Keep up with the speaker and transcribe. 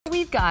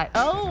got?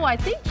 Oh, I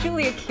think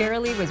Julia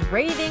Carely was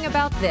raving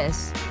about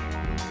this.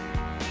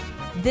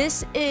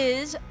 This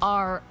is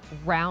our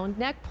round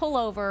neck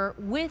pullover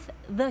with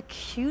the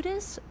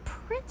cutest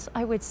prints,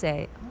 I would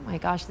say. Oh my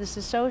gosh, this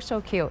is so,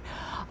 so cute.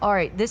 All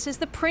right, this is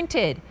the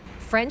printed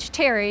French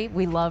terry.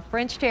 We love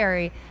French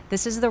terry.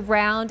 This is the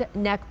round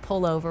neck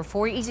pullover.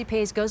 4 easy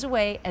pays, goes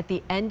away at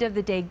the end of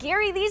the day.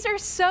 Gary, these are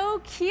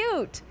so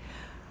cute.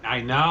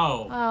 I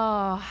know.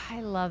 Oh,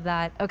 I love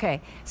that.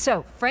 Okay,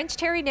 so French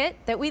terry knit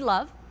that we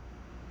love.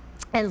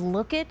 And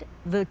look at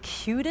the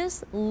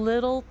cutest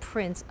little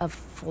prints of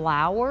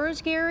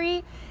flowers,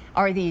 Gary.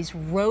 Are these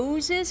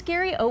roses,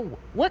 Gary? Oh,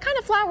 what kind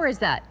of flower is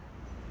that?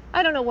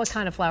 I don't know what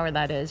kind of flower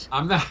that is.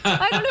 I'm not.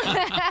 I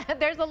don't know.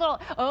 There's a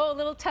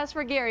little test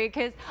for Gary,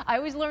 because I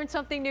always learn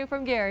something new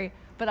from Gary,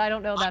 but I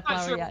don't know that flower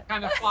I'm not sure yet. what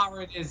kind of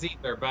flower it is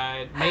either,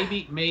 but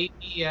maybe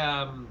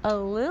a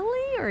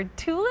lily or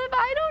tulip?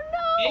 I don't know.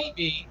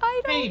 Maybe.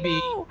 I don't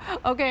know.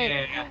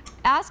 Okay. Yeah.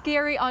 Ask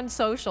Gary on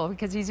social,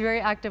 because he's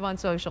very active on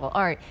social.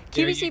 All right.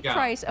 QVC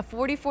price of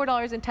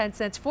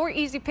 $44.10. 4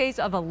 easy pays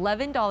of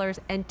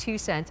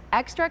 $11.02.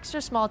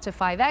 Extra small to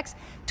 5X.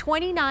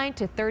 29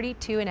 to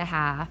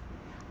 32.5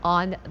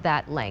 on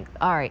that length.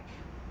 All right.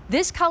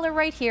 This color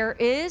right here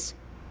is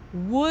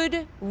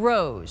wood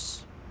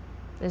rose.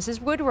 This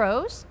is wood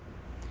rose.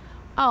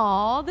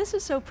 Oh, this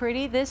is so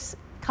pretty. This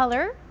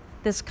color,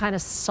 this kind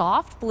of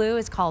soft blue,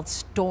 is called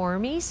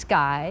Stormy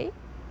Sky.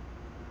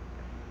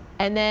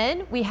 And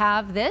then we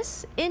have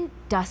this in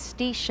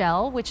Dusty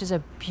Shell, which is a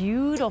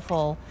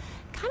beautiful,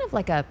 kind of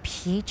like a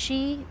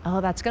peachy.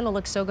 Oh, that's going to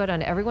look so good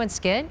on everyone's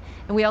skin.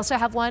 And we also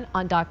have one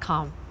on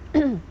 .com.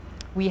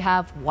 We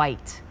have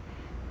white.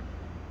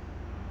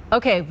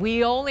 Okay,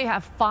 we only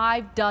have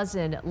 5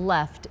 dozen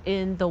left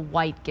in the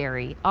white,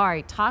 Gary. All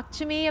right, talk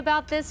to me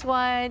about this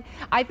one.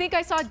 I think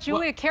I saw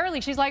Julia Carely.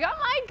 She's like, oh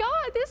my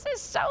God, this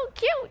is so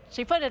cute.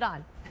 She put it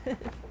on.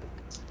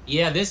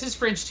 Yeah, this is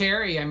French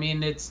terry. I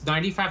mean, it's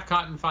 95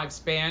 cotton, 5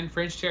 span.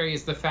 French terry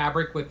is the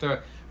fabric with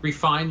the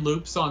refined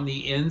loops on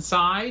the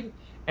inside,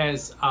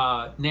 as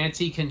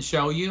Nancy can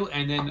show you.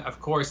 And then,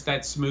 of course,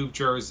 that smooth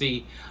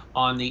jersey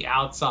on the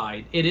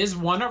outside. It is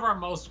one of our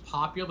most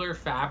popular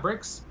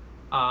fabrics.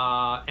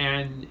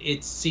 And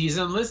it's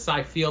seasonless.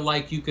 I feel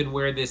like you can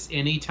wear this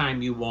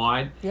anytime you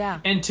want. Yeah.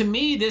 And to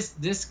me,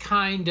 this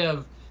kind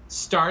of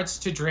starts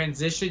to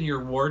transition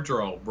your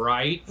wardrobe,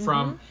 right?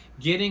 From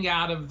getting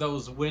out of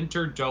those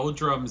winter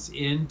doldrums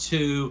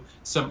into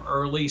some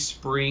early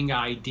spring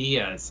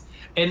ideas.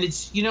 And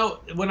it's, you know,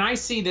 when I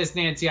see this,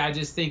 Nancy, I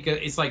just think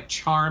it's like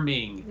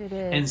charming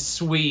and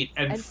sweet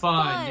and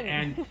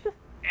fun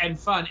and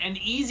fun and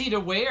easy to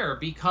wear,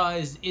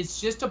 because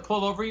it's just a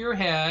pull over your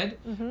head.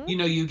 You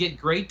know, you get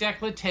great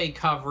décolleté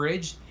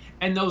coverage,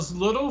 and those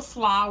little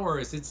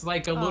flowers, it's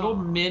like a little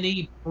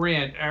mini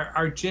print,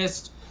 are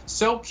just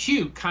so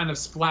cute, kind of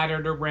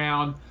splattered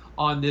around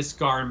on this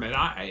garment.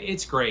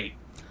 It's great.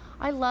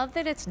 I love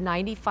that it's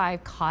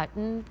 95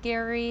 cotton,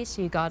 Gary,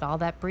 so you got all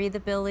that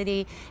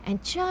breathability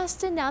and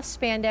just enough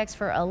spandex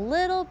for a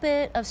little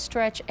bit of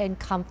stretch and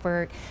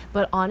comfort.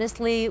 But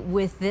honestly,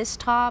 with this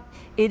top,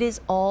 it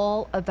is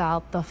all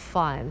about the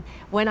fun.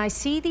 When I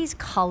see these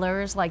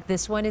colors, like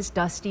this one is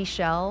Dusty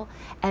Shell,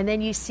 and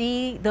then you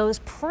see those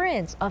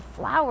prints of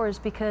flowers,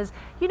 because,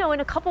 you know,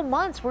 in a couple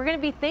months, we're going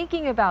to be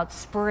thinking about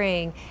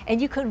spring,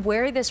 and you can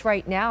wear this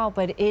right now,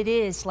 but it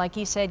is, like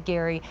you said,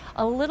 Gary,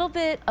 a little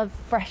bit of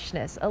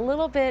freshness, a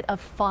little bit of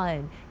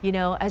fun, you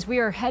know, as we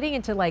are heading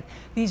into like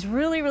these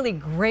really, really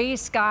gray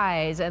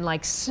skies and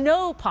like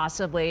snow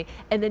possibly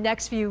in the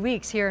next few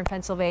weeks here in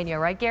Pennsylvania,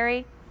 right,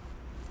 Gary?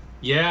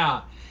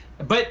 Yeah,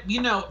 but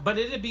you know, but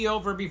it'll be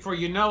over before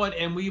you know it,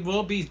 and we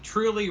will be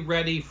truly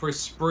ready for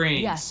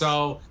spring. Yes.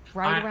 So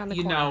right around the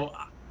corner. You know,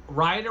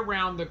 right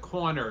around the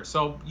corner.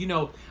 So, you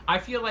know, I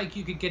feel like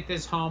you could get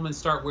this home and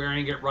start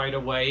wearing it right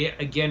away.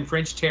 Again,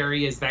 French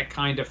terry is that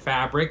kind of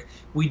fabric.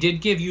 We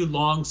did give you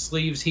long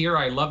sleeves here.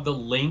 I love the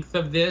length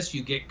of this.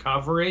 You get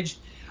coverage.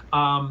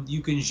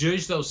 You can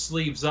zhuzh those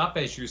sleeves up,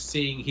 as you're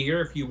seeing here,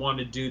 if you want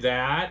to do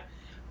that.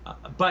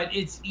 But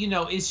it's, you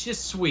know, it's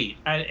just sweet.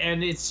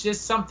 And it's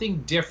just something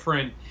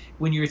different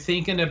when you're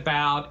thinking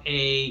about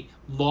a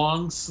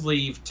long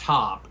sleeve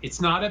top. It's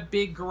not a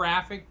big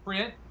graphic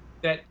print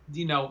that,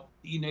 you know,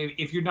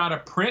 if you're not a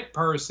print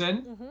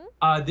person,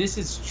 this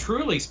is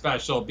truly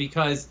special,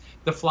 because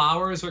the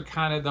flowers are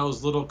kind of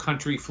those little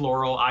country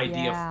floral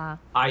idea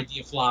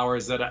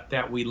flowers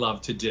that we love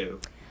to do.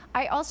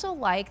 I also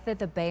like that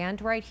the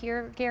band right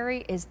here,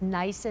 Gary, is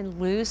nice and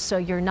loose, so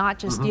you're not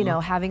just, you know,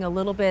 having a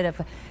little bit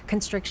of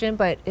constriction.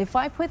 But if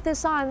I put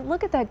this on,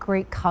 look at that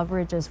great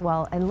coverage as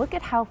well, and look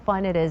at how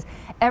fun it is.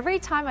 Every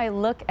time I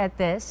look at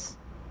this,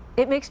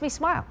 it makes me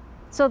smile.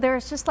 So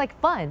there's just like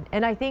fun.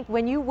 And I think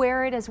when you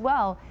wear it as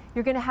well,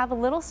 you're going to have a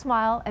little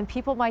smile, and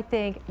people might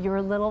think you're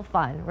a little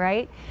fun,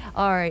 right?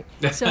 All right.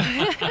 So,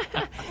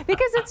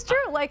 because it's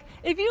true. Like,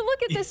 if you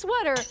look at this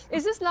sweater,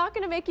 is this not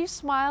going to make you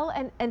smile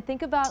and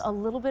think about a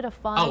little bit of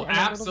fun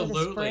and a little bit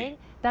of spring?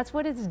 That's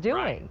what it's doing.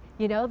 Right.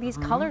 You know, these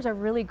colors are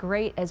really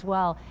great as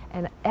well,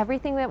 and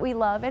everything that we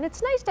love. And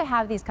it's nice to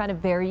have these kind of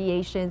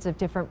variations of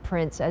different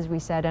prints, as we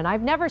said. And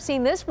I've never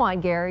seen this one,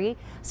 Gary.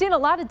 I've seen a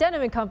lot of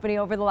Denim Company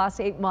over the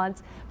last 8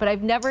 months, but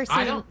I've never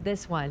seen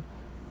this one.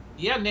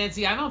 Yeah,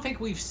 Nancy, I don't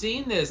think we've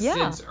seen this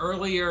since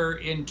earlier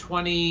in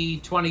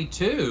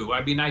 2022.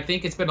 I mean, I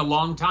think it's been a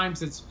long time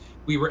since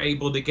we were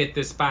able to get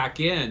this back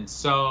in.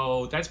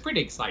 So that's pretty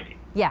exciting.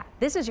 Yeah,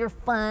 this is your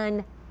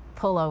fun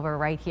pullover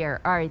right here.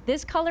 All right,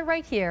 this color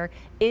right here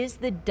is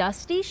the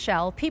dusty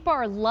shell. People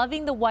are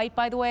loving the white,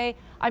 by the way.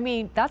 I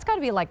mean, that's got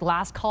to be like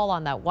last call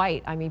on that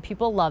white. I mean,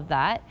 people love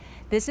that.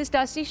 This is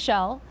dusty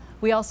shell.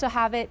 We also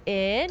have it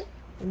in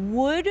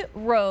wood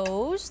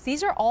rose.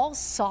 These are all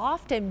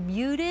soft and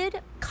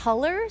muted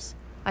colors.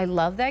 I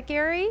love that,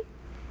 Gary.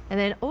 And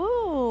then,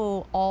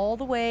 ooh, all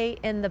the way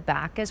in the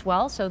back as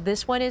well. So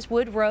this one is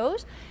wood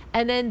rose.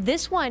 And then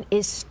this one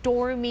is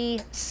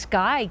stormy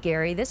sky,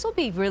 Gary. This will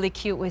be really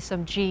cute with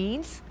some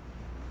jeans.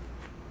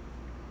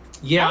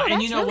 Yeah,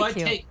 and you know what?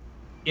 It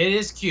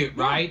is cute,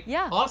 right?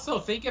 Yeah. Also,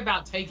 think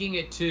about taking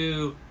it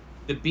to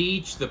the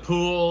beach, the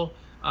pool,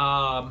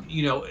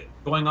 you know,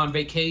 going on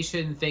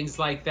vacation, things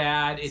like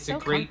that. It's a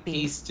great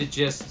piece to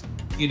just,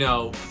 you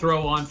know,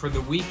 throw on for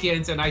the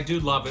weekends. And I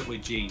do love it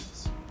with jeans.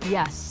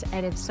 Yes,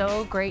 and it's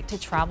so great to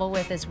travel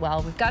with as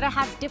well. We've got to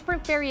have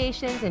different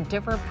variations and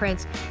different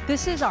prints.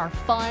 This is our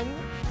fun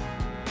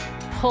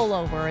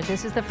pullover.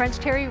 This is the French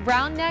terry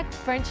round neck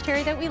French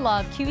terry that we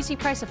love. QVC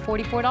price of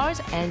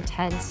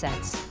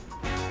 $44.10.